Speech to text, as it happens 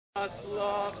Jesus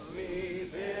loves me,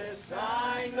 this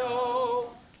I know.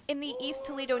 In the East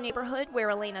Toledo neighborhood where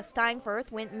Elaina Steinfurth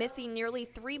went missing nearly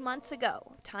 3 months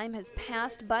ago, time has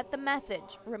passed, but the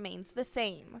message remains the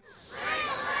same.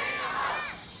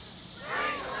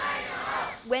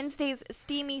 Wednesday's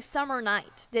steamy summer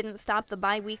night didn't stop the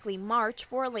bi-weekly march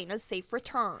for Elaina's safe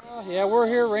return. Yeah, we're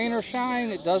here, rain or shine,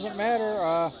 it doesn't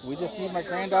matter. We just need my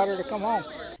granddaughter to come home.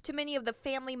 To many of the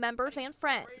family members and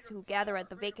friends who gather at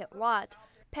the vacant lot,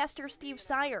 Pastor Steve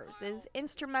Sayers is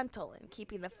instrumental in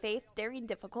keeping the faith during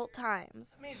difficult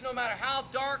times. It means no matter how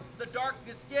dark the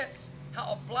darkness gets,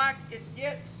 how black it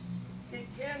gets, it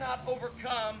cannot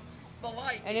overcome the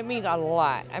light. And it means a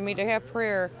lot. I mean, to have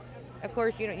prayer, of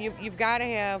course, you know, you've got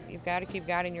to keep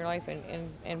God in your life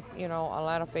and you know, a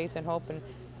lot of faith and hope,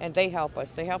 and they help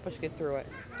us. They help us get through it.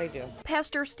 They do.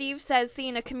 Pastor Steve says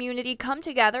seeing a community come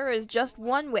together is just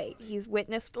one way he's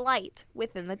witnessed light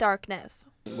within the darkness.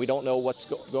 We don't know what's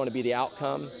going to be the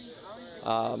outcome,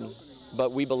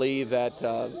 but we believe that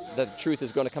the truth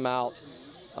is going to come out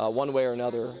one way or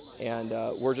another, and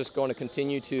we're just going to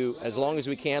continue to, as long as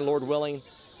we can, Lord willing,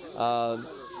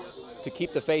 to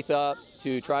keep the faith up,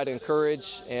 to try to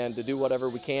encourage and to do whatever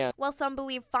we can. While some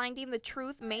believe finding the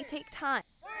truth may take time,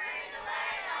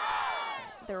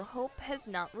 their hope has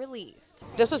not released.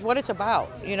 This is what it's about.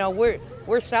 You know,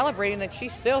 we're celebrating that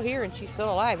she's still here and she's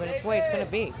still alive, and it's the way it's going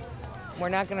to be. We're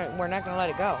not gonna let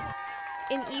it go.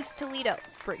 In East Toledo,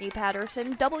 Brittany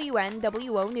Patterson,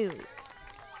 WNWO News.